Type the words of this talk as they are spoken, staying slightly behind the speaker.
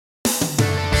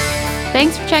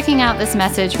Thanks for checking out this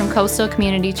message from Coastal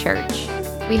Community Church.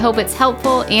 We hope it's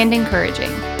helpful and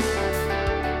encouraging.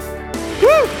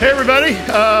 Woo! Hey everybody,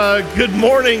 good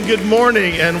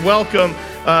morning, and welcome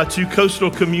to Coastal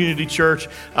Community Church.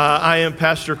 I am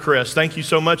Pastor Chris. Thank you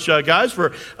so much, guys,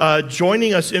 for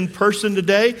joining us in person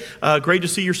today. Great to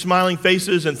see your smiling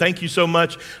faces, and thank you so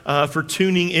much for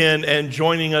tuning in and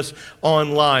joining us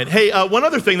online. Hey, one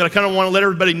other thing that I kind of want to let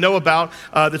everybody know about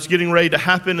that's getting ready to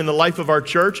happen in the life of our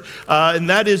church, and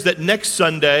that is that next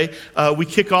Sunday, we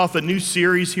kick off a new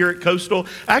series here at Coastal.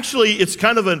 Actually, it's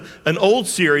kind of an old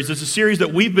series. It's a series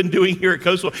that we've been doing here at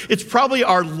Coastal. It's probably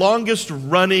our longest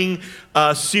running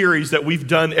series that we've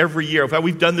done every year. In fact,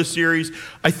 we've done this series,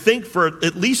 I think, for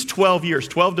at least 12 years,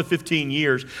 12 to 15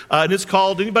 years. And it's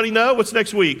called, anybody know? What's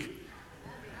next week?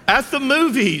 At the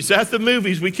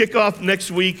Movies. We kick off next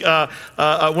week one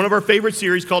of our favorite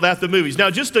series called At the Movies. Now,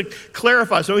 just to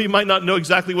clarify, some of you might not know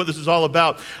exactly what this is all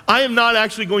about. I am not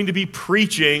actually going to be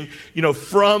preaching,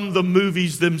 from the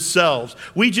movies themselves.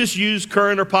 We just use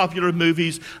current or popular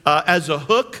movies as a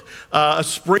hook, a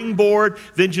springboard,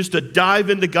 then just to dive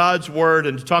into God's Word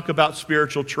and to talk about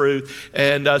spiritual truth.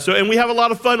 And we have a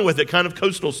lot of fun with it, kind of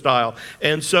Coastal style.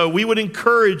 And so we would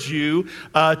encourage you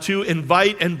to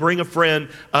invite and bring a friend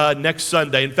next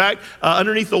Sunday. In fact,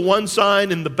 underneath the one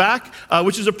sign in the back,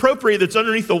 which is appropriate, that's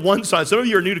underneath the one sign. Some of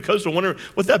you are new to Coastal, wondering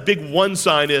what that big one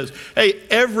sign is. Hey,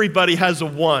 everybody has a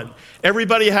one.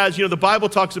 Everybody has, the Bible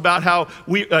talks about how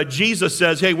Jesus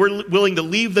says, hey, we're willing to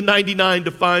leave the 99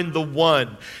 to find the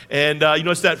one. And,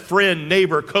 it's that friend,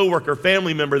 neighbor, coworker,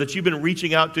 family member that you've been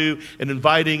reaching out to and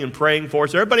inviting and praying for.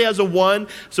 So everybody has a one.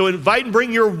 So invite and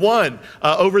bring your one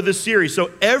over this series.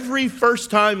 So every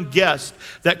first-time guest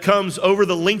that comes over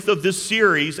the length of this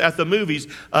series at the movies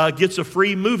gets a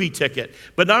free movie ticket.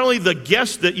 But not only the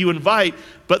guest that you invite,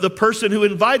 but the person who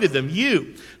invited them,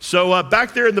 you. So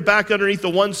back there in the back underneath the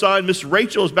one sign, Miss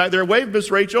Rachel is back there. Wave, Miss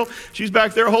Rachel. She's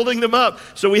back there holding them up.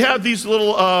 So we have these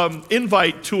little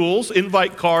invite tools,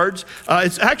 invite cards.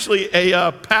 It's actually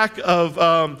a pack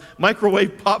of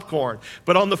microwave popcorn.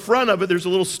 But on the front of it, there's a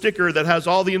little sticker that has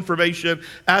all the information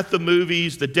at the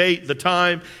movies, the date, the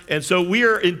time. And so we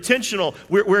are intentional.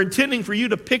 We're intending for you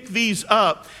to pick these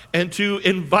up and to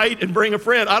invite and bring a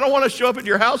friend. I don't want to show up at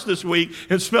your house this week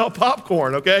and smell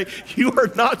popcorn, okay? You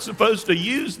are not supposed to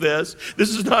use this. This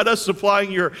is not us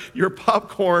supplying your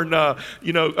popcorn,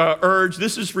 urge.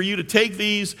 This is for you to take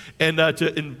these and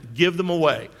give them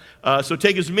away. So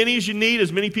take as many as you need,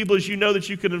 as many people as you know that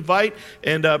you can invite,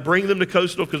 and bring them to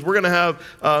Coastal, because we're going to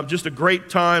have just a great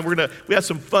time. We have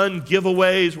some fun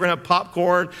giveaways. We're going to have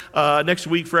popcorn next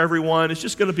week for everyone. It's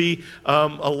just going to be a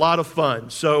lot of fun.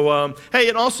 So, hey,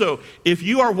 and also, if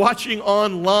you are watching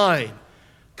online,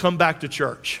 come back to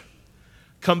church.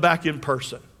 Come back in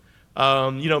person.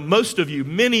 Most of you,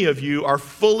 many of you are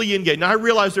fully engaged. Now, I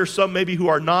realize there's some maybe who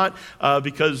are not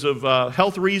because of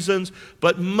health reasons,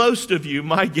 but most of you,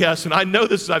 my guess, and I know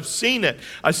this, I've seen it.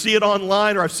 I see it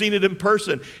online or I've seen it in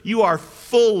person. You are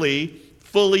fully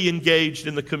engaged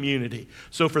in the community.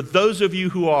 So for those of you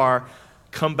who are,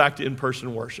 come back to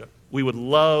in-person worship. We would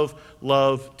love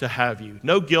to have you.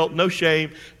 No guilt, no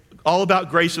shame, all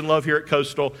about grace and love here at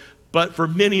Coastal. But for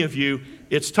many of you,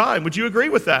 it's time. Would you agree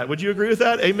with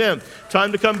that? Amen.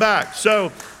 Time to come back.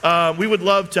 So we would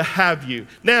love to have you.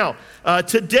 Now,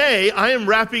 today I am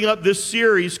wrapping up this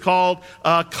series called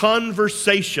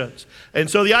Conversations. And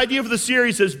so the idea of the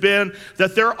series has been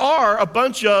that there are a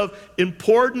bunch of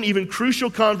important, even crucial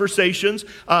conversations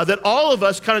that all of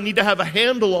us kind of need to have a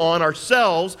handle on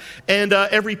ourselves. And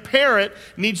every parent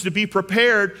needs to be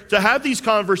prepared to have these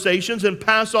conversations and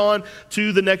pass on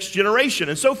to the next generation.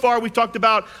 And so far, we've talked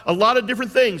about a lot of different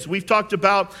things. We've talked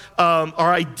about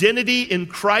our identity in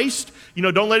Christ.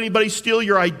 Don't let anybody steal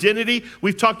your identity.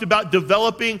 We've talked about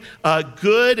developing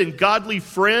good and godly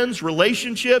friends,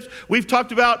 relationships. We've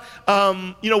talked about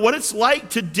what it's like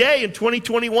today in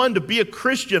 2021 to be a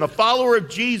Christian, a follower of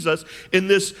Jesus in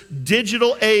this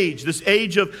digital age, this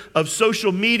age of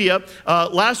social media.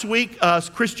 Last week,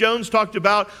 Chris Jones talked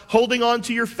about holding on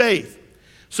to your faith.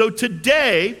 So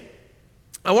today,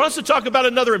 I want us to talk about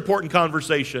another important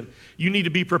conversation you need to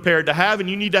be prepared to have and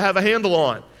you need to have a handle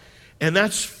on, and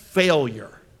that's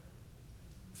failure.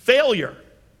 Failure.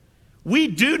 We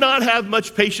do not have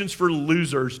much patience for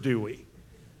losers, do we?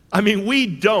 I mean, we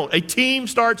don't. A team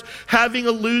starts having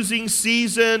a losing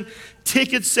season.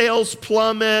 ticket sales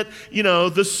plummet,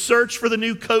 the search for the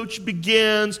new coach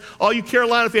begins. All you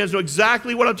Carolina fans know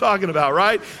exactly what I'm talking about,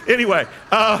 right? Anyway,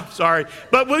 sorry.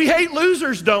 But we hate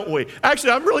losers, don't we?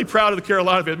 Actually, I'm really proud of the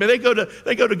Carolina fans. Man, they go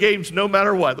to games no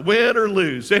matter what, win or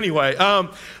lose. Anyway,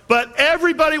 but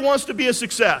everybody wants to be a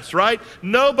success, right?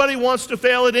 Nobody wants to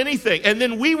fail at anything. And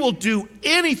then we will do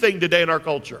anything today in our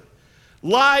culture.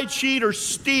 Lie, cheat, or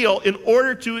steal in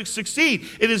order to succeed.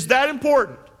 It is that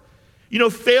important.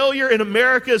 Failure in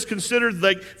America is considered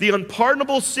like the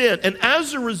unpardonable sin. And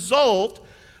as a result,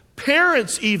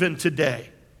 parents even today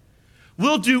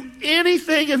will do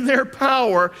anything in their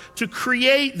power to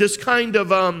create this kind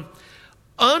of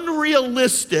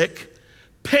unrealistic,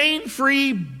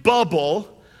 pain-free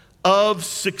bubble of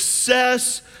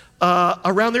success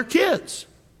around their kids.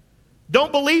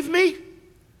 Don't believe me?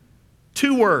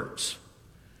 2 words.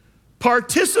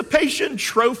 Participation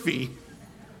trophy.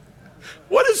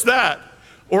 What is that?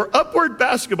 Or upward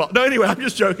basketball. No, anyway, I'm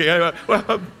just joking. Anyway,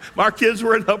 our kids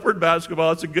were in upward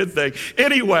basketball. It's a good thing.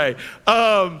 Anyway,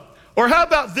 or how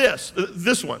about this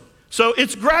one? So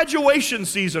it's graduation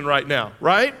season right now,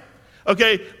 right?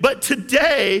 Okay, but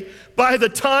today, by the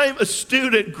time a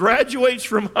student graduates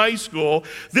from high school,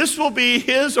 this will be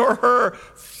his or her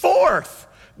 4th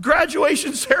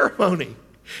graduation ceremony.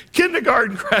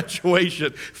 Kindergarten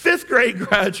graduation, 5th grade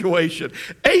graduation,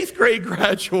 8th grade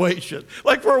graduation.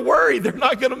 Like we're worried they're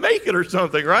not going to make it or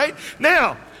something, right?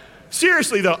 Now,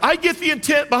 seriously though, I get the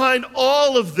intent behind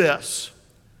all of this.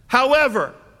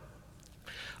 However,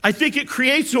 I think it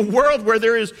creates a world where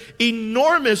there is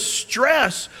enormous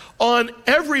stress on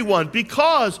everyone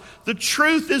because the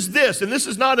truth is this, and this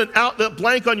is not a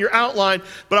blank on your outline,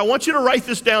 but I want you to write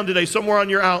this down today somewhere on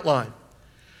your outline.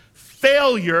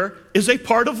 Failure is a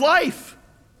part of life.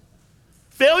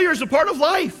 Failure is a part of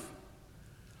life.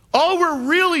 All we're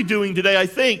really doing today, I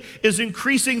think, is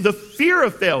increasing the fear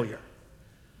of failure.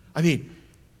 I mean,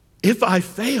 if I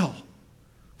fail,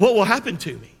 what will happen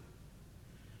to me?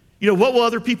 What will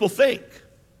other people think?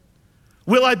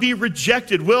 Will I be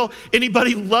rejected? Will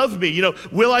anybody love me?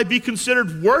 Will I be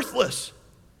considered worthless?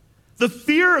 The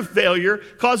fear of failure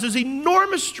causes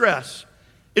enormous stress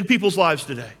in people's lives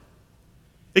today.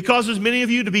 It causes many of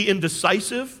you to be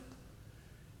indecisive.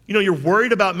 You're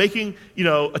worried about making,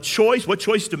 a choice, what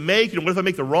choice to make, what if I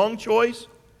make the wrong choice?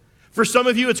 For some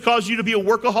of you, it's caused you to be a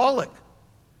workaholic.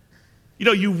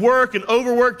 You work and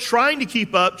overwork, trying to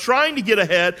keep up, trying to get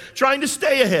ahead, trying to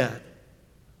stay ahead.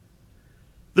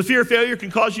 The fear of failure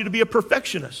can cause you to be a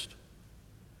perfectionist,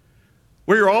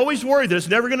 where you're always worried that it's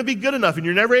never going to be good enough, and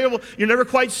you're never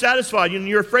quite satisfied, and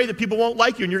you're afraid that people won't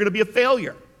like you, and you're going to be a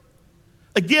failure.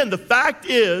 Again, the fact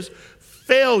is,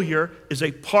 failure is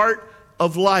a part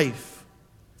of life.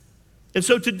 And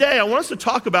so today, I want us to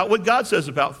talk about what God says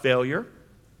about failure.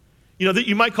 That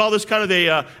you might call this kind of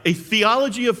a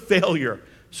theology of failure,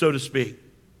 so to speak.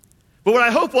 But what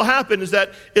I hope will happen is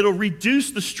that it'll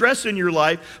reduce the stress in your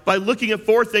life by looking at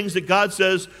 4 things that God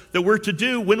says that we're to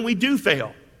do when we do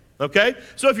fail. Okay?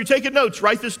 So if you're taking notes,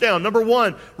 write this down. Number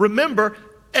 1, remember,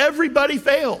 everybody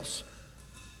fails.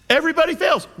 Everybody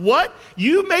fails. What?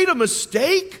 You made a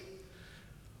mistake?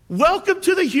 Welcome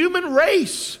to the human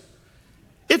race.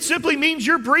 It simply means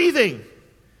you're breathing.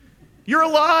 You're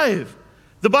alive.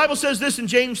 The Bible says this in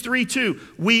James 3:2.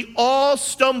 We all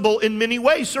stumble in many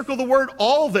ways. Circle the word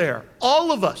all there.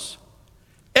 All of us.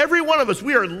 Every one of us.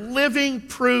 We are living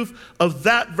proof of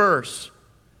that verse.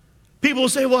 People will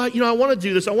say, well, I want to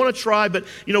do this. I want to try, but,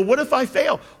 what if I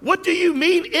fail? What do you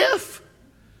mean if?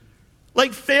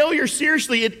 Like failure,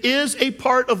 seriously, it is a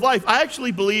part of life. I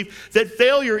actually believe that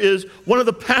failure is one of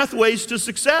the pathways to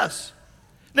success.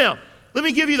 Now, let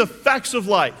me give you the facts of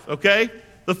life, okay?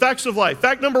 The facts of life.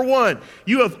 Fact number 1,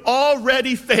 you have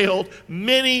already failed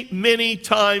many, many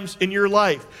times in your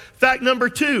life. Fact number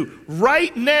 2,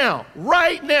 right now,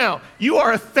 you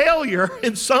are a failure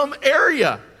in some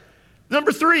area.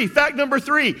 Fact number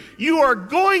 3, you are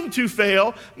going to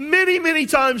fail many, many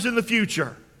times in the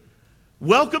future.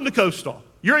 Welcome to Coastal.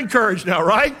 You're encouraged now,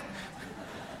 right?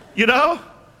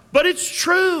 But it's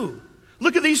true.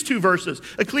 Look at these 2 verses.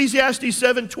 Ecclesiastes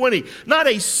 7:20. Not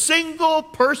a single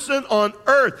person on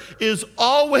earth is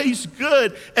always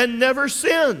good and never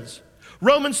sins.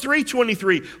 Romans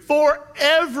 3:23. For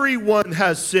everyone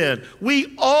has sinned.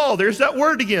 We all, there's that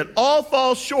word again, all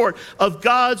fall short of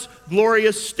God's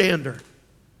glorious standard.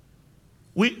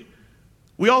 We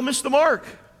all miss the mark.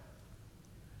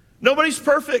 Nobody's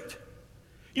perfect.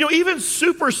 Even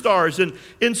superstars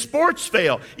in sports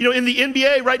fail. In the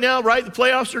NBA right now, right, the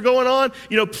playoffs are going on.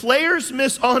 Players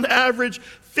miss on average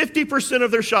 50%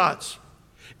 of their shots.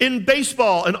 In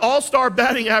baseball, an all-star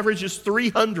batting average is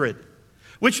 300.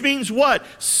 Which means what?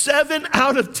 7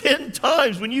 out of 10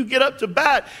 times when you get up to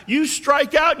bat, you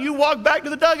strike out and you walk back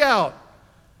to the dugout.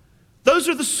 Those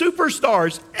are the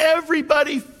superstars.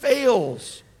 Everybody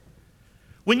fails.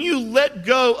 When you let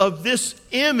go of this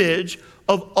image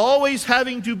of always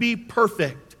having to be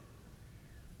perfect,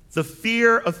 the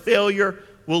fear of failure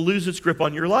will lose its grip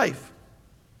on your life.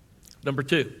 Number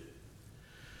 2,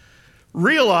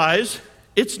 realize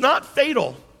it's not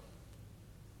fatal.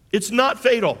 It's not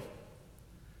fatal.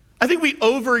 I think we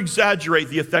over-exaggerate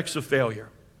the effects of failure.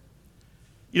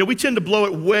 We tend to blow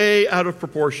it way out of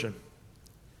proportion.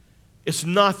 It's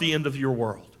not the end of your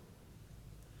world.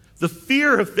 The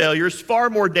fear of failure is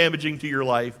far more damaging to your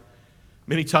life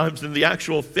many times than the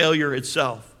actual failure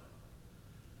itself.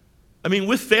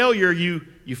 With failure, you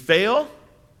fail,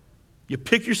 you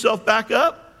pick yourself back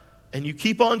up, and you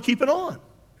keep on keeping on.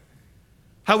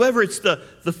 However, it's the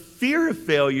fear of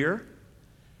failure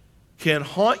can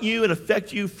haunt you and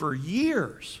affect you for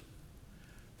years.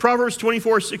 Proverbs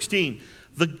 24:16,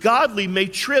 the godly may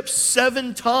trip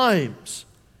 7 times,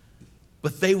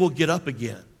 but they will get up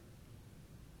again.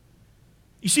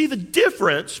 You see the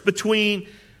difference between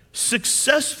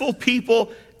successful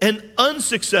people and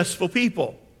unsuccessful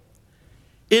people.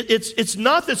 It's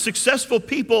not that successful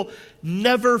people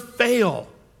never fail.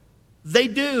 They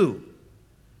do.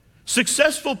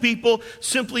 Successful people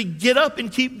simply get up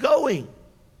and keep going.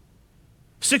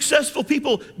 Successful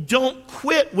people don't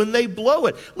quit when they blow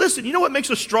it. Listen, you know what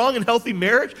makes a strong and healthy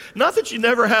marriage? Not that you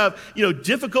never have,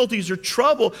 difficulties or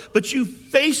trouble, but you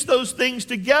face those things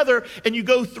together and you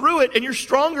go through it and you're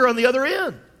stronger on the other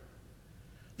end.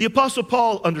 The Apostle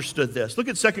Paul understood this. Look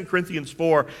at 2 Corinthians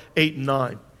 4:8 and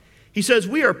 9. He says,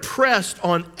 we are pressed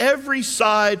on every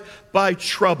side by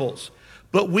troubles,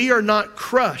 but we are not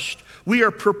crushed. We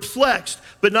are perplexed,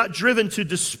 but not driven to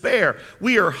despair.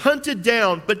 We are hunted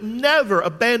down, but never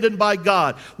abandoned by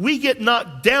God. We get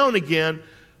knocked down again,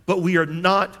 but we are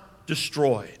not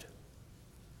destroyed.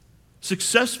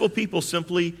 Successful people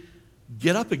simply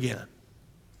get up again,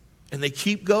 and they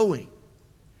keep going.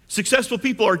 Successful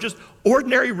people are just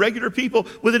ordinary, regular people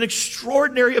with an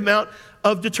extraordinary amount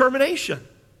of determination.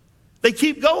 They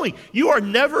keep going. You are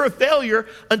never a failure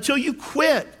until you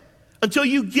quit, until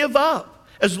you give up.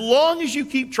 As long as you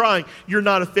keep trying, you're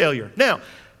not a failure. Now,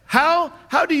 how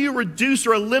do you reduce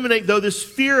or eliminate, though, this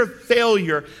fear of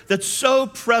failure that's so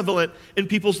prevalent in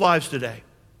people's lives today?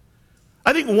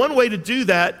 I think one way to do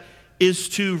that is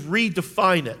to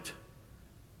redefine it,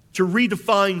 to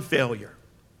redefine failure.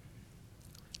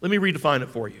 Let me redefine it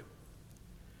for you.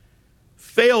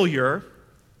 Failure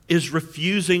is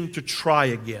refusing to try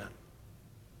again.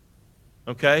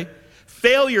 Okay?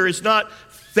 Failure is not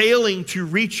failing to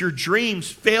reach your dreams.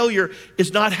 Failure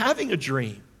is not having a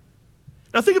dream.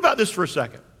 Now think about this for a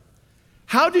second.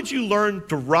 How did you learn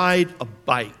to ride a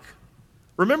bike?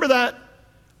 Remember that?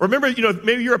 Remember,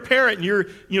 maybe you're a parent and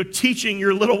you're teaching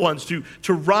your little ones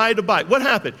to ride a bike. What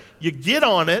happened? You get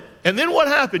on it, and then what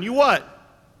happened? You what?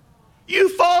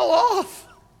 You fall off.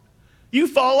 You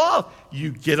fall off.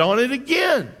 You get on it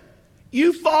again.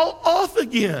 You fall off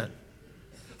again.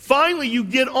 Finally, you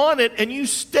get on it and you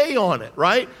stay on it,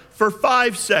 right? For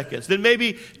 5 seconds, then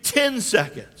maybe 10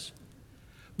 seconds.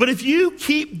 But if you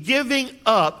keep giving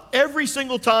up every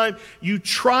single time you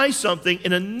try something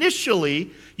and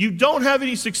initially you don't have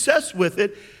any success with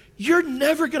it, you're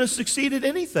never going to succeed at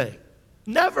anything.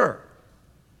 Never.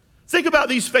 Think about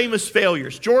these famous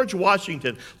failures. George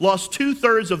Washington lost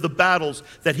 2/3 of the battles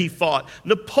that he fought.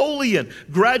 Napoleon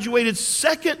graduated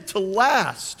second to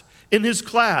last in his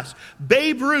class.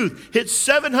 Babe Ruth hit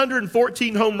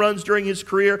 714 home runs during his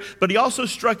career, but he also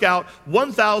struck out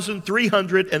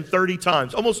 1,330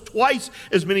 times, almost twice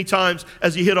as many times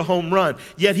as he hit a home run.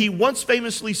 Yet he once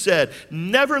famously said,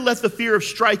 never let the fear of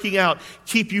striking out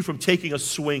keep you from taking a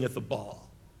swing at the ball.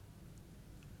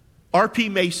 R.P.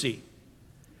 Macy,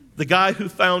 the guy who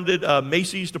founded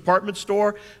Macy's department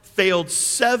store, failed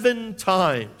 7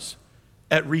 times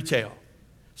at retail.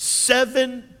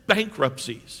 7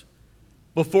 bankruptcies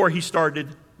before he started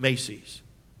Macy's.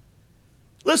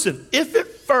 Listen, if at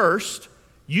first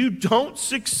you don't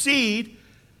succeed,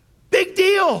 big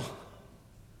deal.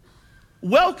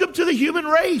 Welcome to the human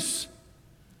race.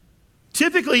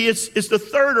 Typically, it's the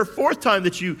 3rd or 4th time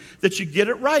that you get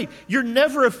it right. You're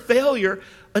never a failure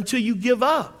until you give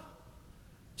up.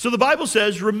 So the Bible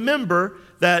says, remember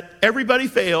that everybody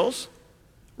fails,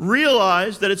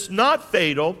 realize that it's not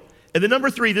fatal, and then number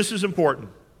 3, this is important.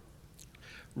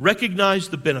 Recognize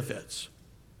the benefits.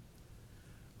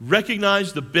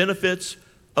 Recognize the benefits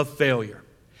of failure.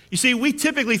 You see, we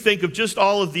typically think of just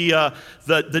all of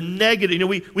the negative.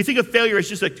 We think of failure as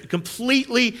just a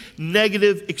completely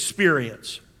negative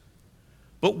experience.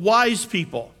 But wise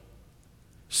people,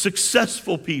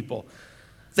 successful people,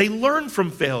 they learn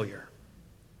from failure.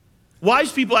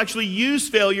 Wise people actually use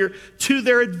failure to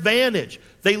their advantage.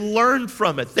 They learn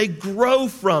from it. They grow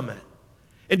from it.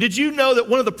 And did you know that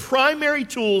one of the primary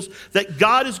tools that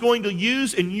God is going to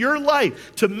use in your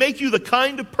life to make you the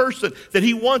kind of person that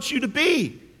He wants you to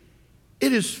be?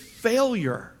 It is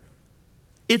failure.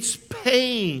 It's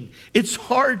pain. It's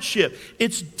hardship.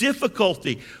 It's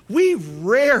difficulty. We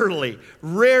rarely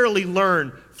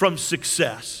learn from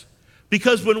success.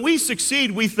 Because when we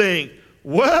succeed, we think,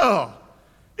 well,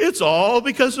 it's all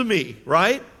because of me,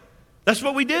 right? That's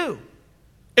what we do.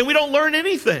 And we don't learn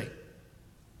anything.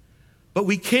 But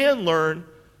we can learn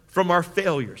from our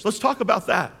failures. Let's talk about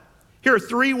that. Here are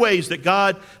 3 ways that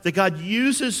God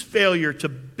uses failure to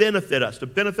benefit us, to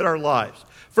benefit our lives.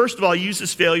 First of all, He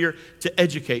uses failure to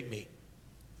educate me.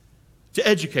 To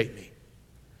educate me.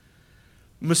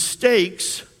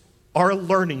 Mistakes are a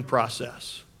learning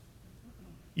process.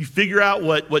 You figure out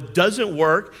what doesn't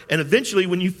work, and eventually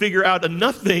when you figure out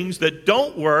enough things that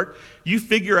don't work, you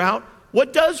figure out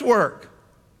what does work.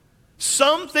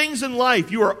 Some things in life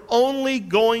you are only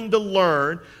going to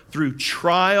learn through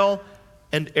trial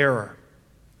and error.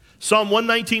 Psalm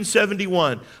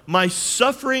 119:71, my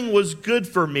suffering was good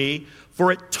for me,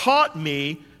 for it taught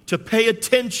me to pay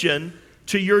attention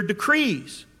to your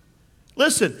decrees.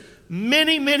 Listen,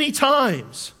 many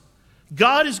times,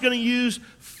 God is going to use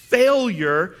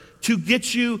failure to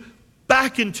get you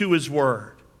back into His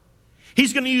Word.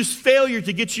 He's going to use failure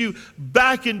to get you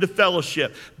back into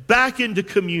fellowship, back into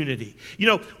community.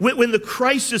 When the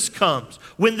crisis comes,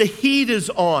 when the heat is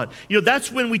on,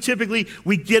 that's when we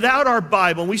get out our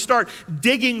Bible and we start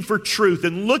digging for truth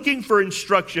and looking for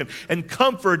instruction and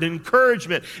comfort and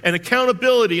encouragement and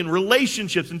accountability and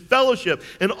relationships and fellowship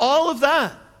and all of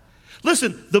that.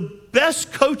 Listen, the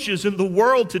best coaches in the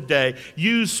world today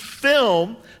use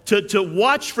film to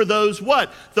watch for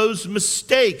those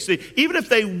mistakes. Even if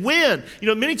they win,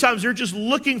 many times they're just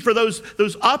looking for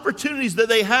those opportunities that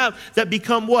they have that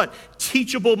become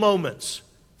teachable moments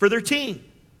for their team.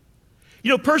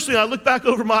 Personally, I look back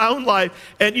over my own life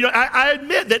and, I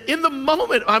admit that in the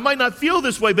moment I might not feel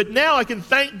this way, but now I can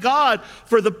thank God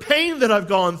for the pain that I've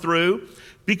gone through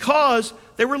because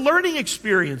they were learning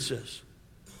experiences.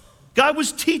 God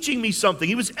was teaching me something.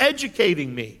 He was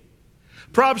educating me.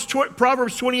 Proverbs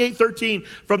 28:13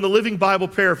 from the Living Bible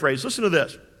paraphrase. Listen to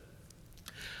this.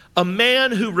 A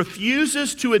man who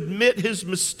refuses to admit his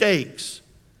mistakes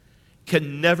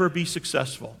can never be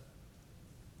successful.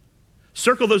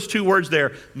 Circle those 2 words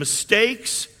there,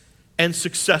 mistakes and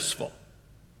successful.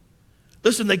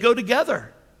 Listen, they go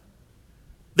together.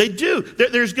 They do.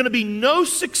 There's going to be no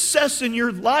success in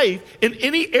your life in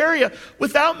any area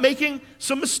without making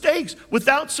some mistakes,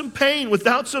 without some pain,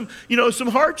 without some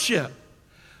hardship.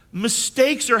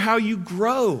 Mistakes are how you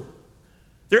grow.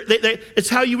 It's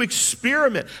how you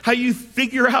experiment, how you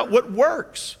figure out what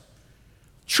works.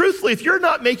 Truthfully, if you're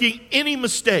not making any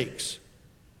mistakes,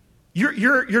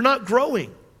 you're not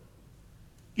growing.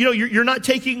 You're not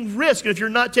taking risk. And if you're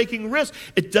not taking risk,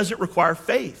 it doesn't require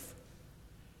faith.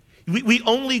 We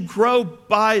only grow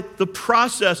by the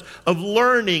process of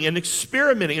learning and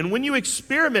experimenting. And when you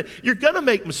experiment, you're going to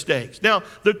make mistakes. Now,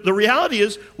 the reality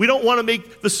is we don't want to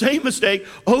make the same mistake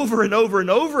over and over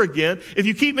and over again. If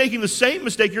you keep making the same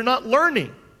mistake, you're not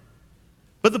learning.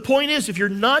 But the point is, if you're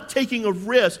not taking a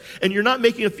risk and you're not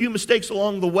making a few mistakes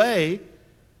along the way,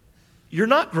 you're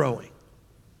not growing.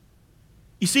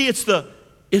 You see, it's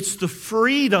the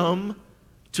freedom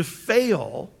to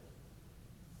fail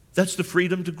that's the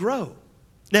freedom to grow.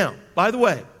 Now, by the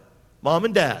way, mom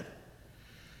and dad,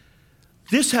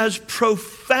 this has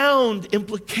profound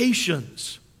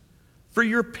implications for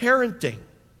your parenting.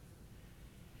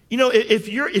 If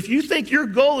you think your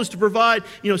goal is to provide,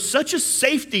 such a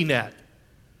safety net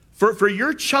for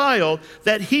your child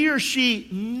that he or she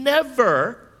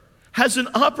never has an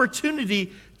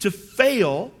opportunity to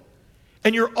fail,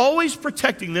 and you're always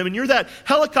protecting them, and you're that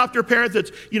helicopter parent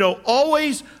that's,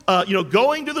 always,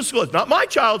 going to the school. It's not my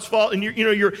child's fault, and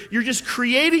you're just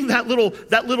creating that little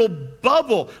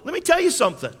bubble. Let me tell you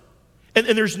something. And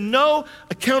there's no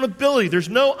accountability. There's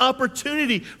no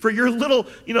opportunity for your little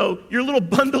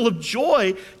bundle of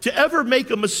joy to ever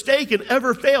make a mistake and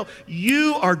ever fail.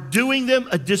 You are doing them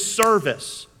a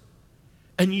disservice,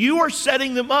 and you are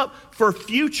setting them up for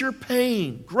future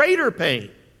pain, greater pain.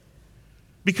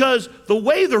 Because the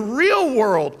way the real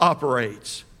world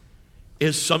operates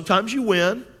is sometimes you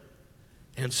win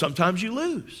and sometimes you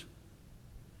lose.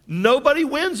 Nobody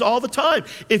wins all the time.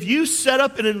 If you set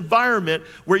up an environment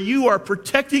where you are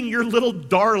protecting your little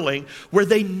darling, where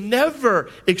they never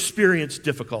experience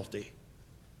difficulty,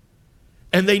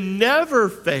 and they never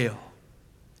fail,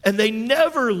 and they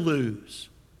never lose,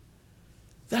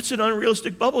 that's an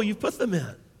unrealistic bubble you've put them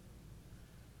in.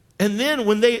 And then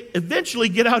when they eventually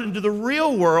get out into the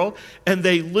real world and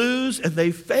they lose and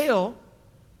they fail,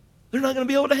 they're not going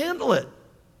to be able to handle it.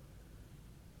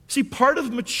 See, part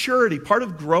of maturity, part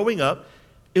of growing up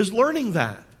is learning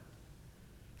that.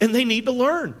 And they need to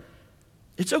learn.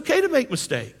 It's okay to make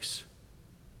mistakes.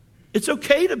 It's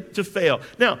okay to fail.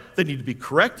 Now, they need to be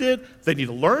corrected. They need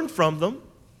to learn from them.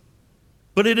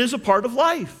 But it is a part of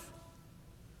life.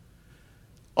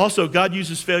 Also, God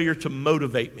uses failure to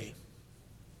motivate me.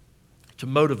 To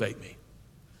motivate me.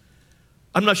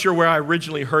 I'm not sure where I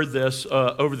originally heard this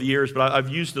over the years, but I've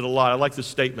used it a lot. I like this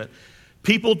statement.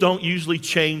 People don't usually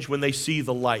change when they see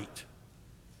the light.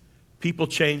 People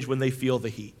change when they feel the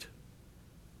heat.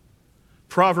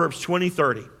 Proverbs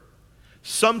 20:30.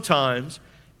 Sometimes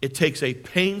it takes a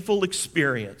painful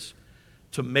experience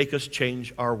to make us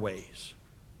change our ways.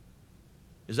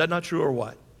 Is that not true or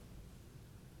what?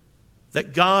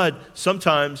 That God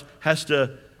sometimes has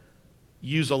to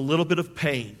use a little bit of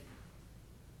pain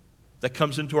that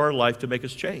comes into our life to make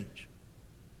us change.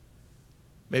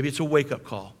 Maybe it's a wake-up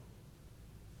call.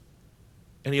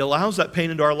 And he allows that pain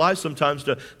into our lives sometimes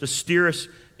to steer us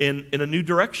in a new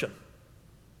direction,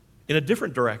 in a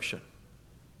different direction.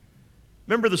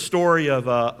 Remember the story of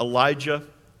Elijah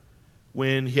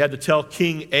when he had to tell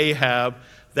King Ahab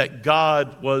that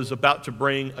God was about to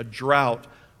bring a drought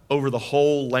over the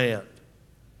whole land.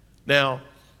 Now,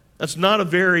 that's not a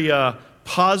very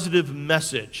positive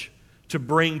message to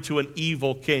bring to an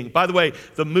evil king. By the way,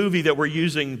 the movie that we're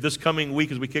using this coming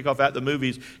week as we kick off At the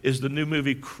Movies is the new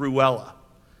movie Cruella.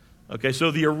 Okay,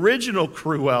 so the original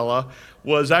Cruella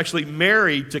was actually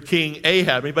married to King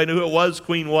Ahab. Anybody know who it was?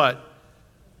 Queen what?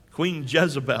 Queen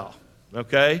Jezebel.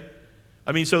 Okay?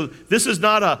 I mean, so this is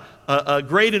not a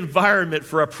great environment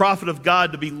for a prophet of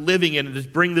God to be living in and to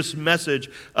bring this message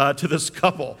to this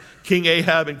couple, King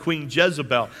Ahab and Queen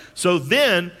Jezebel. So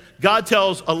then God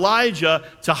tells Elijah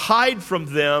to hide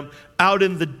from them out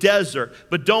in the desert.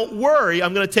 But don't worry,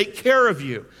 I'm going to take care of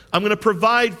you. I'm going to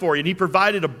provide for you. And he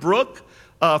provided a brook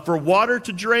for water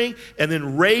to drink, and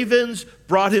then ravens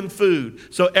brought him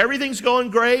food. So everything's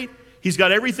going great. He's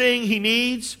got everything he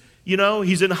needs. You know,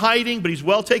 he's in hiding, but he's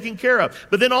well taken care of.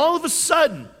 But then all of a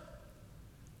sudden,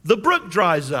 the brook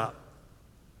dries up.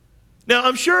 Now,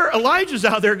 I'm sure Elijah's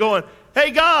out there going,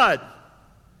 hey, God,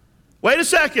 wait a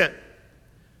second.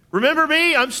 Remember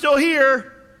me? I'm still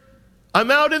here.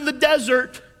 I'm out in the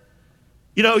desert.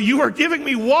 You know, you are giving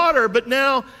me water, but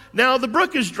now the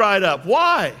brook is dried up.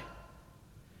 Why?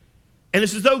 And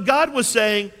it's as though God was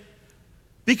saying,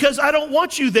 because I don't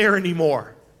want you there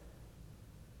anymore.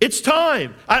 It's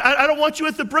time. I don't want you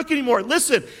at the brook anymore.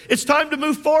 Listen, it's time to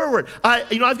move forward.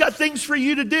 I've got things for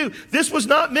you to do. This was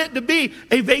not meant to be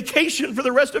a vacation for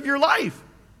the rest of your life.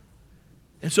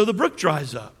 And so the brook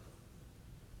dries up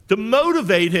to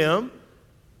motivate him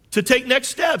to take next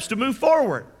steps, to move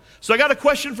forward. So I got a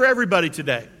question for everybody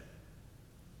today.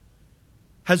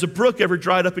 Has a brook ever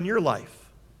dried up in your life?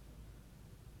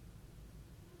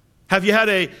 Have you had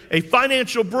a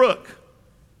financial brook,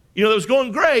 that was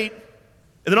going great,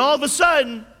 and then all of a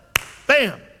sudden,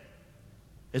 bam,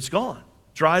 it's gone,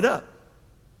 dried up.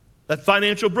 That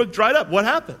financial brook dried up. What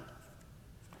happened?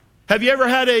 Have you ever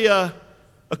had a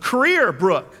career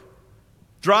brook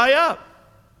dry up?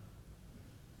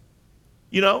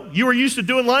 You were used to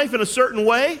doing life in a certain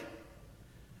way,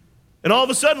 and all of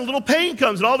a sudden a little pain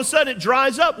comes, and all of a sudden it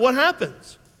dries up. What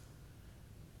happens?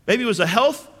 Maybe it was a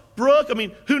health brook.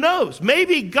 Who knows?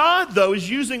 Maybe God, though, is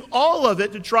using all of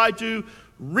it to try to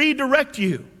redirect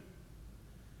you.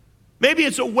 Maybe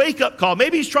it's a wake-up call.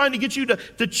 Maybe he's trying to get you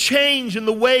to change in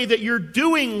the way that you're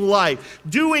doing life,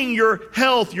 doing your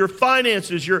health, your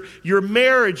finances, your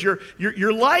marriage,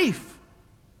 your life.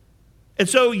 And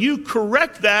so you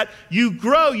correct that, you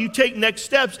grow, you take next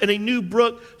steps, and a new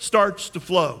brook starts to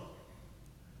flow.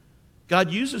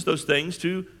 God uses those things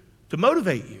to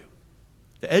motivate you,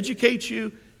 to educate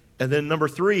you, and then number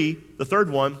 3, the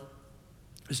third one,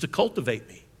 is to cultivate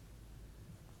me.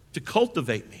 To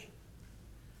cultivate me.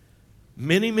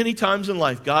 Many, many times in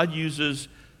life, God uses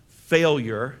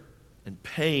failure and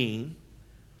pain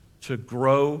to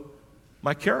grow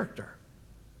my character.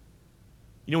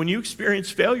 When you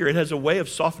experience failure, it has a way of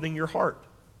softening your heart.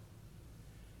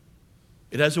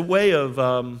 It has a way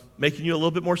of making you a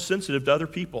little bit more sensitive to other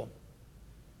people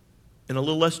and a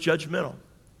little less judgmental.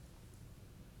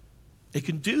 It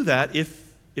can do that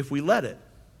if we let it.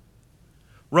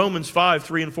 Romans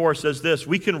 5:3-4 says this: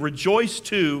 we can rejoice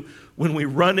too when we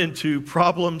run into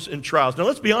problems and trials. Now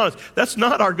let's be honest, that's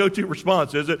not our go-to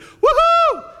response, is it?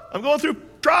 Woohoo! I'm going through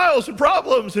trials and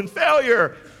problems and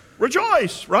failure.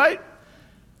 Rejoice, right?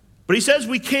 But he says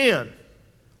we can.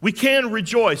 We can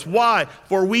rejoice. Why?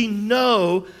 For we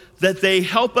know that they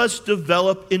help us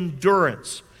develop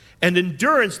endurance. And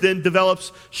endurance then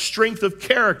develops strength of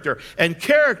character. And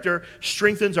character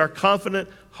strengthens our confident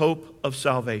hope of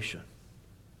salvation.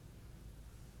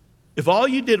 If all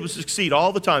you did was succeed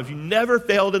all the time, if you never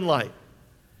failed in life,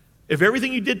 if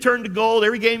everything you did turned to gold,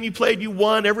 every game you played you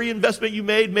won, every investment you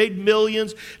made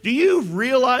millions, do you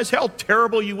realize how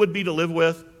terrible you would be to live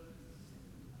with?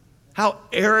 How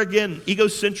arrogant and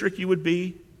egocentric you would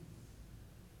be?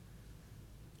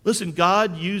 Listen,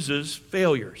 God uses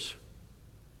failures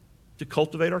to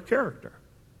cultivate our character.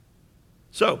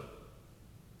 So,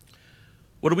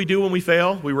 what do we do when we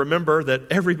fail? We remember that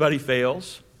everybody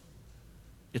fails.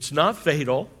 It's not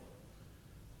fatal.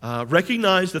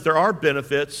 Recognize that there are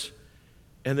benefits.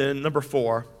 And then number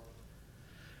 4,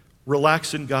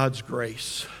 relax in God's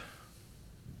grace.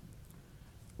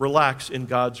 Relax in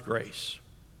God's grace.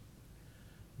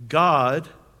 God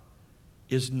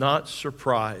is not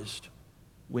surprised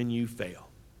when you fail.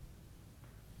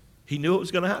 He knew it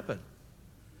was going to happen.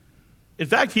 In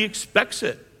fact, he expects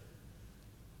it.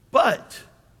 But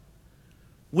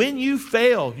when you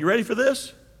fail, you ready for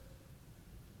this?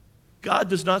 God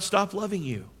does not stop loving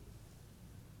you.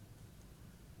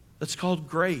 That's called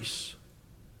grace.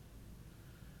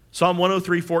 Psalm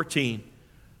 103:14.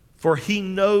 For he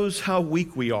knows how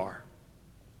weak we are.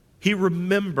 He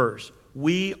remembers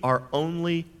we are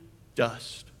only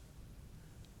dust.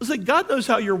 Listen, God knows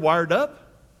how you're wired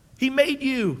up. He made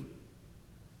you.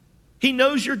 He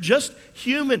knows you're just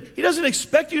human. He doesn't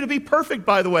expect you to be perfect,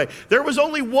 by the way. There was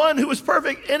only one who was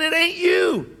perfect, and it ain't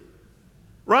you.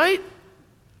 Right?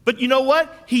 But you know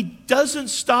what? He doesn't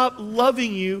stop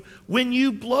loving you when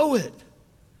you blow it.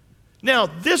 Now,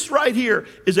 this right here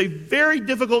is a very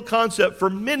difficult concept for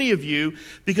many of you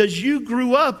because you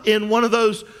grew up in one of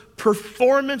those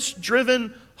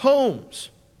performance-driven homes.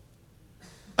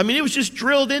 I mean, it was just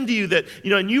drilled into you that,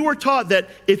 and you were taught that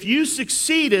if you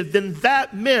succeeded, then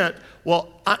that meant,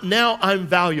 well, now I'm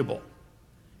valuable.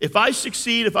 If I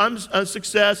succeed, if I'm a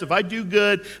success, if I do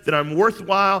good, then I'm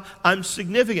worthwhile, I'm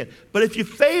significant. But if you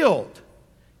failed,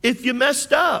 if you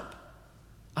messed up,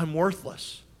 I'm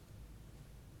worthless.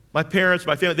 My parents,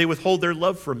 my family, they withhold their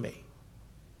love from me.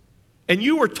 And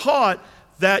you were taught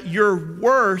that your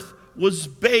worth was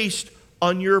based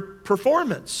on your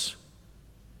performance.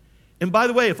 And by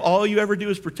the way, if all you ever do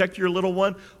is protect your little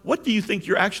one, what do you think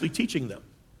you're actually teaching them?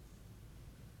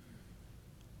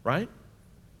 Right?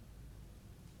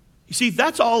 You see,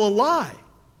 that's all a lie.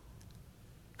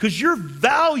 Because your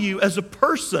value as a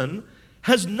person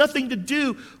has nothing to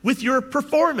do with your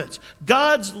performance.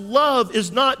 God's love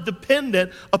is not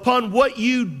dependent upon what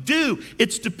you do.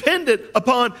 It's dependent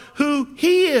upon who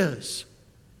He is.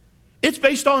 It's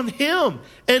based on Him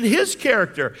and His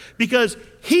character because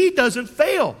He doesn't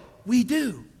fail. We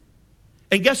do.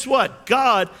 And guess what?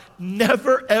 God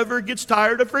never, ever gets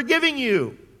tired of forgiving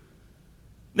you.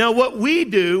 Now, what we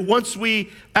do once we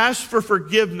ask for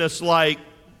forgiveness like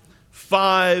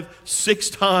 5, 6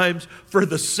 times for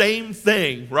the same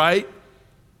thing, right?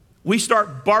 We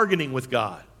start bargaining with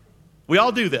God. We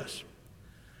all do this.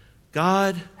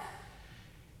 God,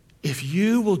 if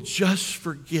you will just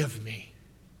forgive me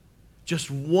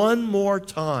just one more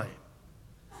time,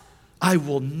 I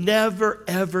will never,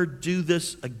 ever do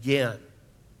this again.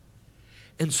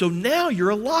 And so now you're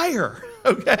a liar,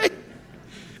 okay?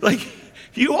 Like,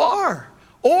 you are.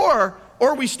 Or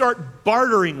we start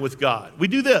bartering with God. We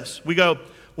do this. We go,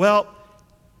 well,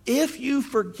 if you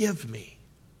forgive me,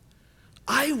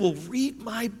 I will read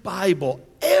my Bible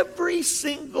every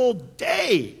single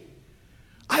day.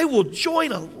 I will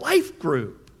join a life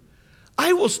group.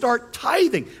 I will start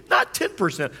tithing, not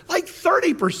 10%, like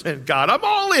 30%, God. I'm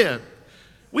all in.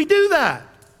 We do that.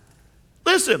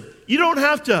 Listen, you don't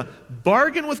have to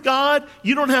bargain with God.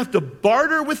 You don't have to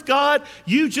barter with God.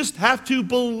 You just have to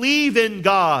believe in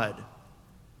God.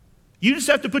 You just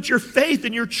have to put your faith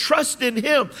and your trust in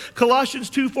Him. Colossians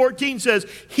 2:14 says,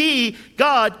 He,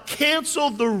 God,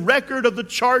 canceled the record of the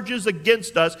charges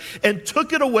against us and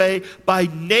took it away by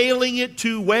nailing it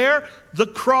to where? The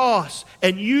cross.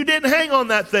 And you didn't hang on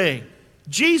that thing.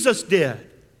 Jesus did.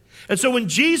 And so when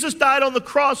Jesus died on the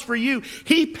cross for you,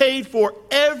 He paid for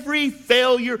every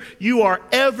failure you are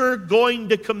ever going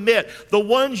to commit. The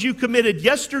ones you committed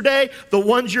yesterday, the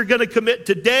ones you're going to commit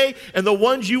today, and the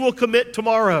ones you will commit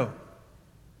tomorrow.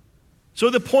 So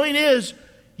the point is,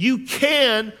 you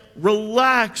can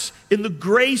relax in the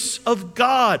grace of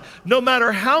God. No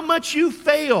matter how much you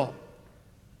fail,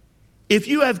 if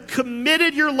you have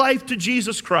committed your life to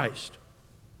Jesus Christ,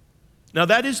 now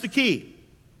that is the key.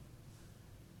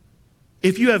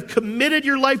 If you have committed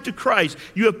your life to Christ,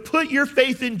 you have put your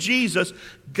faith in Jesus,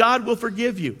 God will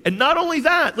forgive you. And not only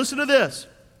that, listen to this.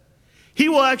 He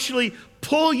will actually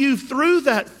pull you through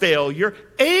that failure,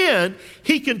 and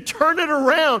He can turn it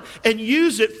around and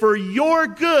use it for your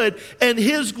good and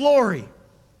His glory.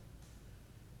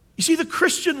 You see, the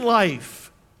Christian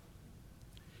life,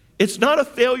 it's not a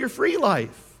failure-free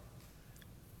life.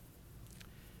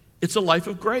 It's a life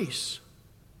of grace.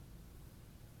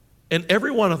 And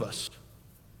every one of us,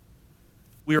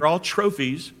 we are all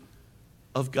trophies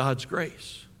of God's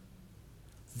grace.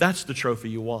 That's the trophy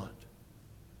you want.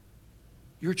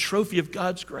 You're a trophy of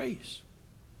God's grace.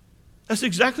 That's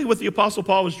exactly what the Apostle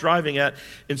Paul was driving at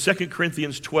in 2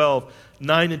 Corinthians 12,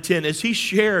 9 and 10. As he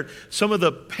shared some of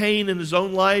the pain in his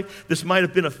own life, this might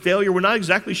have been a failure. We're not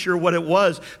exactly sure what it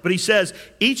was, but he says,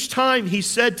 each time he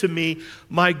said to me,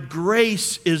 my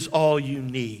grace is all you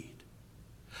need.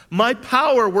 My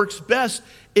power works best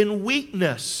in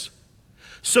weakness.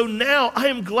 So now I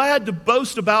am glad to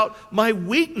boast about my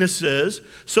weaknesses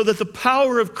so that the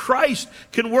power of Christ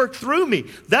can work through me.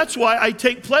 That's why I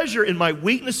take pleasure in my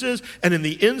weaknesses and in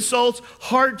the insults,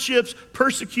 hardships,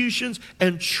 persecutions,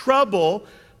 and trouble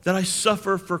that I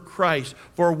suffer for Christ.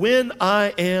 For when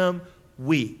I am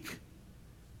weak,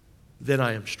 then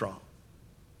I am strong.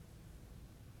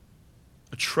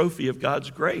 A trophy of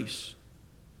God's grace.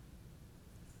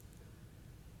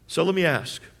 So let me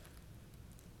ask,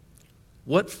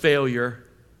 what failure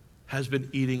has been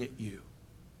eating at you?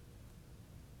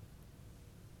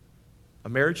 A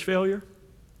marriage failure?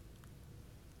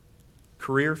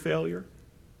 Career failure?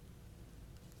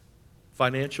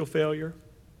 Financial failure?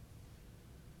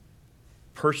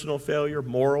 Personal failure?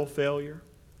 Moral failure?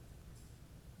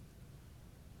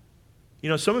 You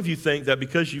know, some of you think that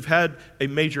because you've had a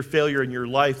major failure in your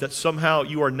life that somehow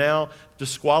you are now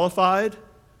disqualified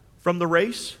from the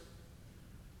race.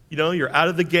 You know, you're out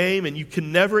of the game and you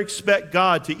can never expect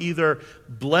God to either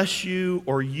bless you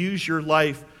or use your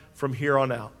life from here on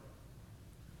out.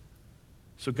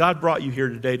 So God brought you here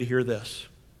today to hear this.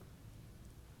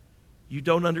 You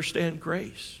don't understand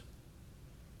grace.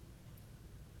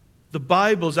 The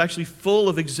Bible is actually full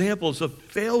of examples of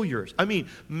failures. I mean,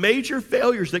 major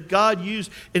failures that God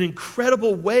used in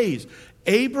incredible ways.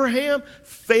 Abraham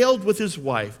failed with his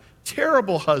wife.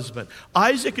 Terrible husband.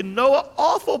 Isaac and Noah,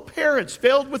 awful parents,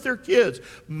 failed with their kids.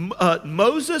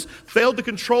 Moses failed to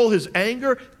control his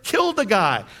anger, killed a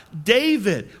guy.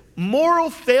 David, moral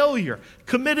failure,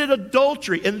 committed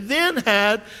adultery, and then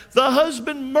had the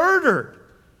husband murdered.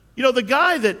 You know, the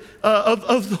guy that,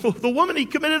 of the woman he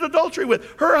committed adultery with,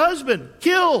 her husband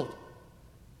killed.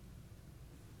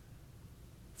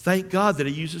 Thank God that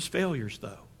He uses failures,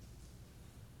 though.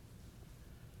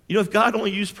 You know, if God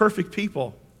only used perfect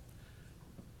people,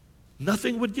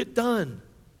 nothing would get done.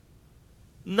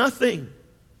 Nothing.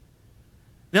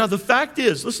 Now, the fact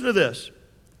is, listen to this.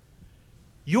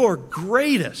 Your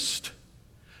greatest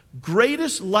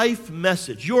life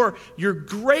message, your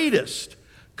greatest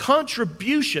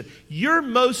contribution, your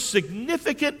most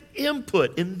significant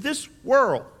input in this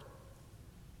world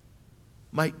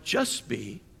might just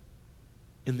be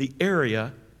in the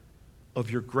area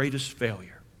of your greatest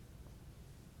failure.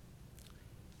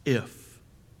 If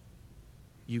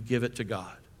you give it to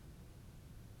God.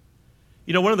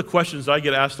 You know, one of the questions I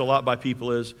get asked a lot by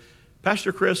people is,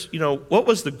 Pastor Chris, you know, what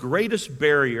was the greatest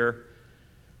barrier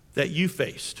that you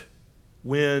faced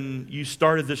when you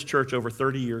started this church over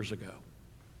 30 years ago?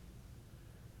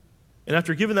 And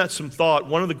after giving that some thought,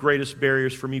 one of the greatest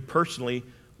barriers for me personally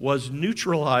was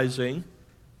neutralizing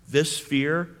this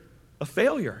fear of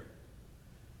failure.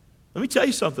 Let me tell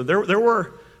you something. There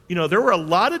were a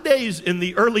lot of days in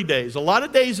the early days, a lot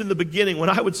of days in the beginning when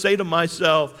I would say to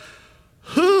myself,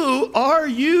 who are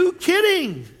you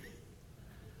kidding?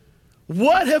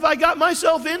 What have I got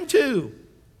myself into?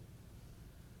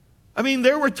 I mean,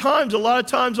 there were times, a lot of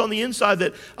times on the inside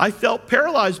that I felt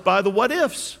paralyzed by the what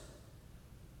ifs.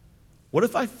 What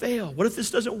if I fail? What if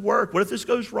this doesn't work? What if this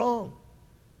goes wrong?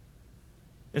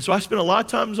 And so I spent a lot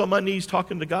of times on my knees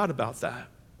talking to God about that.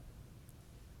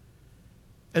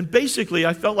 And basically,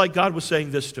 I felt like God was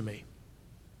saying this to me.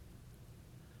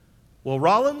 Well,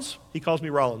 Rollins, he calls me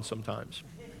Rollins sometimes.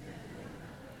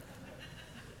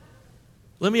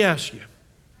 Let me ask you,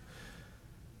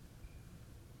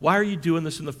 why are you doing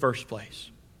this in the first place?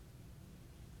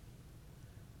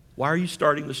 Why are you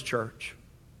starting this church?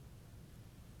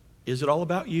 Is it all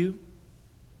about you?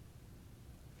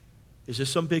 Is this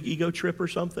some big ego trip or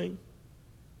something?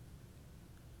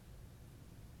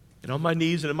 And on my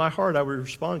knees and in my heart, I would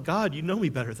respond, God, you know me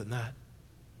better than that.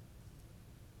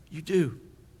 You do.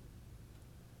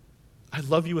 I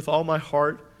love you with all my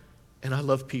heart, and I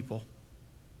love people.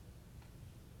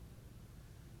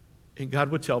 And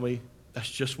God would tell me, that's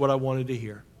just what I wanted to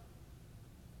hear.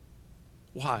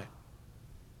 Why?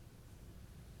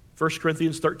 1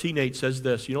 Corinthians 13:8 says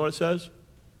this. You know what it says?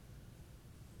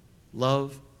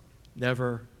 Love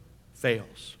never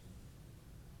fails.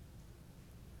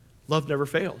 Love never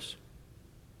fails.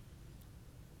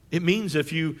 It means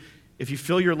if you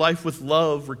fill your life with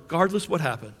love, regardless what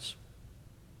happens,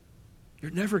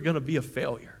 you're never going to be a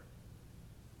failure.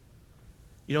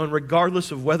 You know, and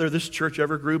regardless of whether this church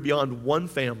ever grew beyond one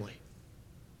family,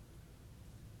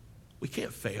 we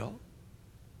can't fail.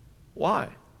 Why?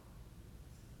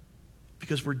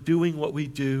 Because we're doing what we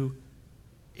do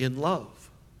in love.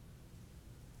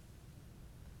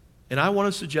 And I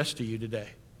want to suggest to you today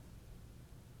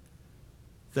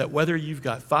that whether you've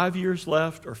got 5 years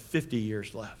left or 50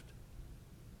 years left,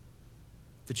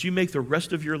 that you make the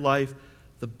rest of your life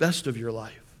the best of your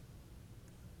life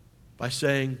by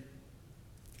saying,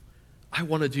 I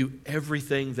want to do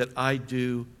everything that I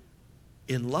do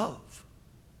in love.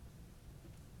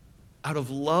 Out of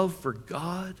love for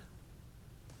God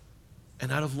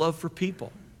and out of love for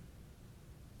people.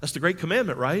 That's the great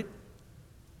commandment, right?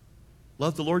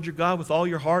 Love the Lord your God with all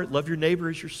your heart. Love your neighbor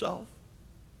as yourself.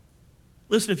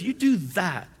 Listen, if you do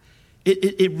that,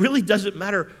 it really doesn't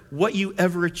matter what you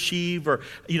ever achieve or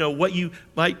what you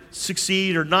might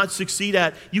succeed or not succeed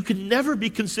at. You can never be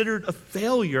considered a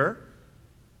failure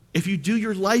if you do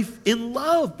your life in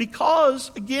love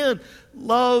because, again,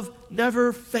 love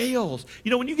never fails.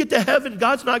 You know, when you get to heaven,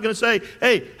 God's not going to say,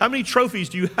 hey, how many trophies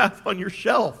do you have on your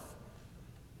shelf?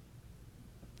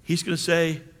 He's going to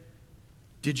say,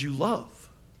 did you love?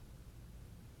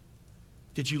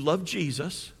 Did you love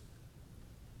Jesus?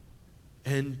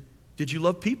 And did you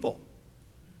love people?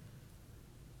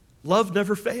 Love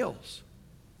never fails.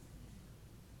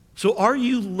 So are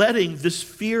you letting this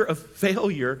fear of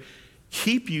failure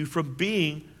keep you from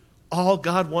being all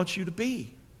God wants you to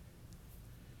be?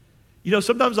 You know,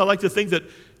 sometimes I like to think that,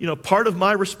 part of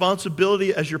my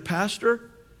responsibility as your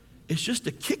pastor is just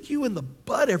to kick you in the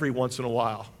butt every once in a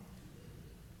while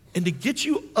and to get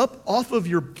you up off of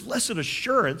your blessed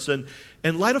assurance and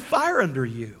light a fire under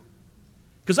you.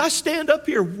 Because I stand up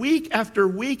here week after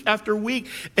week after week,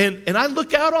 and I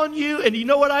look out on you, and you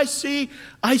know what I see?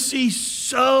 I see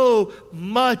so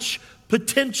much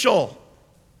potential.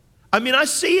 I mean, I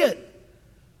see it.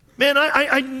 Man,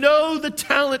 I know the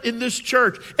talent in this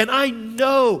church, and I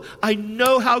know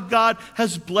how God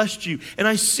has blessed you, and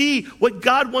I see what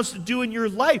God wants to do in your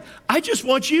life. I just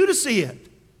want you to see it.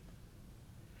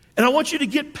 And I want you to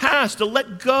get past, to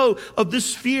let go of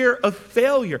this fear of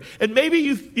failure. And maybe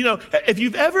if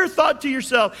you've ever thought to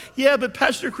yourself, yeah, but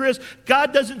Pastor Chris,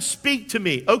 God doesn't speak to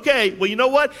me. Okay, well, you know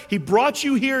what? He brought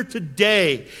you here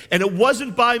today, and it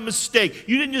wasn't by mistake.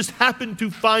 You didn't just happen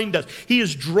to find us. He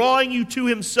is drawing you to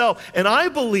himself. And I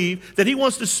believe that he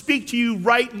wants to speak to you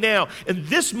right now. And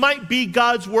this might be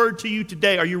God's word to you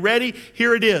today. Are you ready?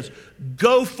 Here it is.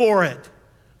 Go for it.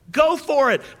 Go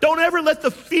for it. Don't ever let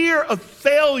the fear of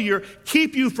failure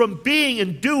keep you from being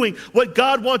and doing what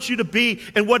God wants you to be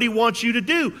and what he wants you to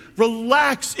do.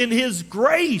 Relax in his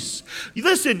grace.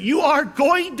 Listen, you are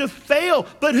going to fail,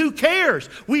 but who cares?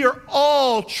 We are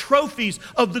all trophies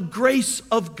of the grace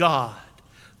of God.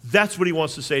 That's what he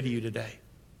wants to say to you today.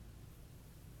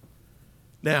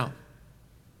 Now,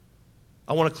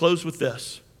 I want to close with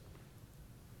this.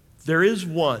 There is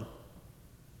one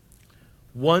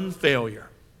failure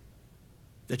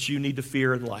that you need to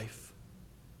fear in life.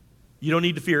 You don't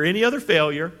need to fear any other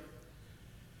failure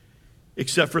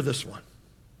except for this one.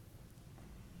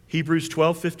 Hebrews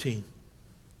 12:15.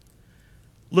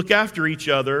 Look after each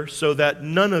other so that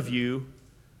none of you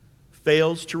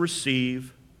fails to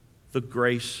receive the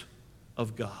grace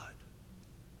of God.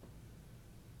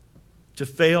 To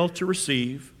fail to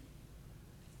receive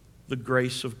the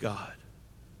grace of God.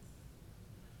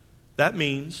 That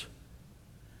means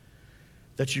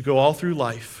that you go all through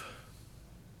life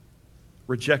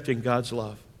rejecting God's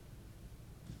love.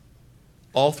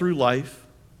 All through life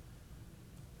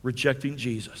rejecting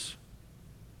Jesus.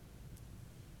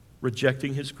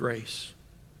 Rejecting his grace.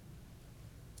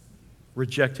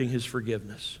 Rejecting his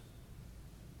forgiveness.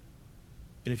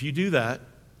 And if you do that,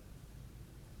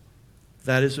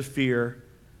 that is a fear,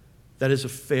 that is a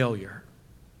failure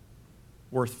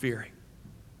worth fearing.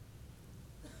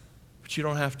 But you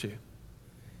don't have to.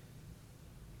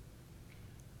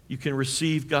 You can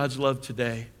receive God's love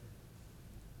today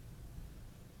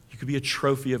could be a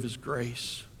trophy of his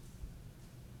grace.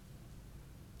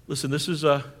 Listen, this is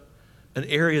an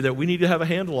area that we need to have a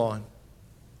handle on.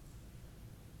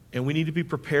 And we need to be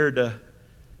prepared to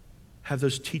have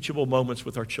those teachable moments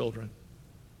with our children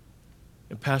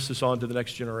and pass this on to the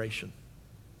next generation.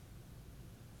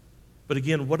 But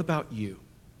again, what about you?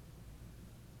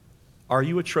 Are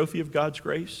you a trophy of God's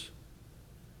grace?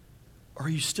 Or are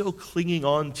you still clinging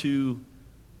on to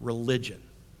religion,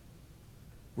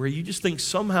 where you just think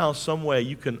somehow, some way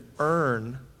you can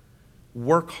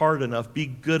work hard enough, be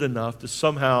good enough to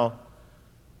somehow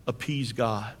appease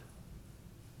God?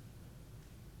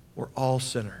 We're all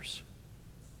sinners.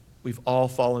 We've all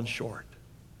fallen short.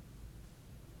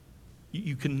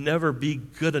 You can never be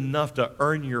good enough to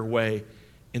earn your way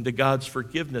into God's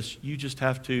forgiveness. You just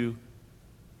have to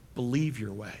believe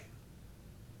your way.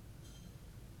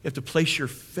 You have to place your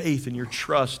faith and your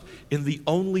trust in the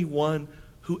only one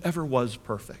who ever was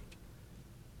perfect,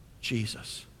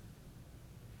 Jesus.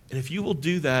 And if you will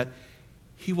do that,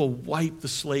 he will wipe the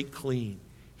slate clean.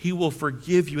 He will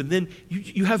forgive you. And then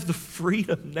you have the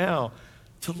freedom now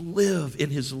to live in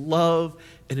his love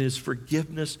and his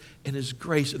forgiveness and his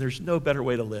grace. And there's no better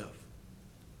way to live.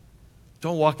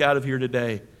 Don't walk out of here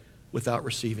today without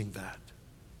receiving that.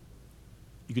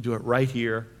 You can do it right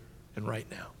here and right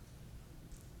now.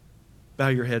 Bow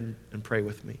your head and pray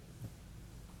with me.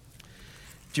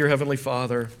 Dear Heavenly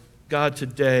Father, God,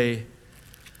 today,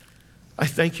 I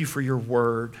thank you for your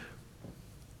word.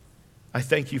 I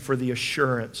thank you for the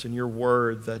assurance in your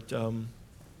word that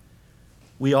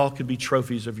we all can be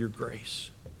trophies of your grace.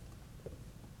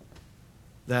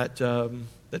 That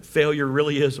failure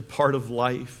really is a part of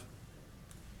life.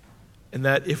 And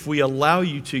that if we allow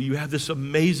you to, you have this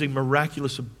amazing,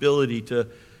 miraculous ability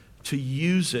to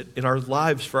use it in our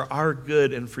lives for our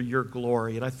good and for your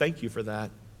glory. And I thank you for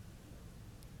that.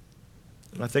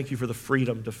 And I thank you for the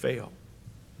freedom to fail.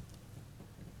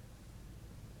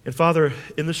 And Father,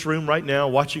 in this room right now,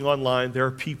 watching online, there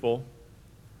are people,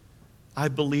 I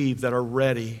believe, that are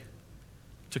ready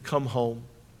to come home.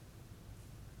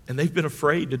 And they've been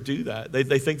afraid to do that.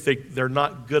 They think they're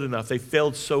not good enough. They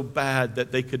failed so bad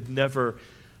that they could never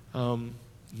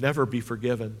be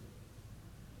forgiven.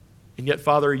 And yet,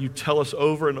 Father, you tell us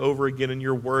over and over again in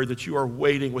your word that you are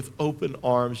waiting with open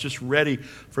arms, just ready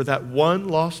for that one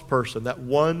lost person, that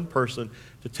one person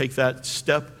to take that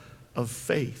step of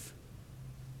faith,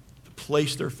 to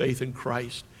place their faith in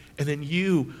Christ. And then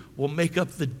you will make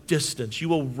up the distance. You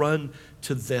will run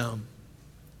to them.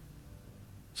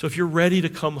 So if you're ready to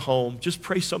come home, just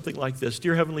pray something like this.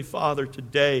 Dear Heavenly Father,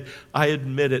 today I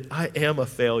admit it. I am a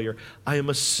failure. I am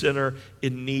a sinner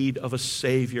in need of a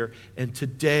Savior. And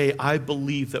today I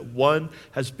believe that one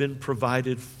has been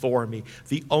provided for me,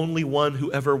 the only one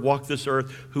who ever walked this earth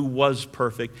who was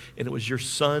perfect. And it was your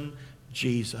Son,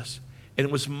 Jesus. And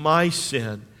it was my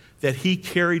sin that he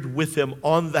carried with him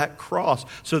on that cross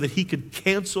so that he could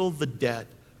cancel the debt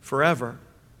forever.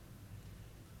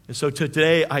 And so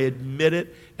today I admit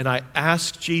it and I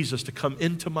ask Jesus to come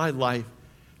into my life,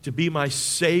 to be my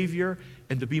Savior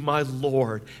and to be my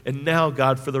Lord. And now,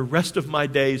 God, for the rest of my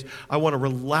days, I want to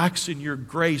relax in your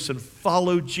grace and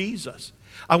follow Jesus.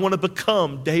 I want to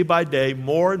become day by day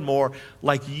more and more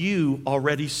like you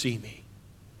already see me,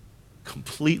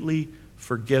 completely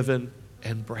forgiven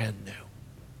and brand new.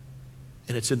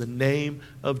 And it's in the name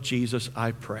of Jesus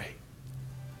I pray.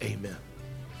 Amen.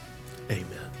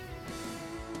 Amen.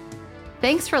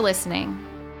 Thanks for listening.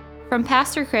 From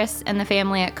Pastor Chris and the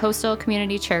family at Coastal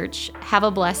Community Church, have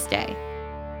a blessed day.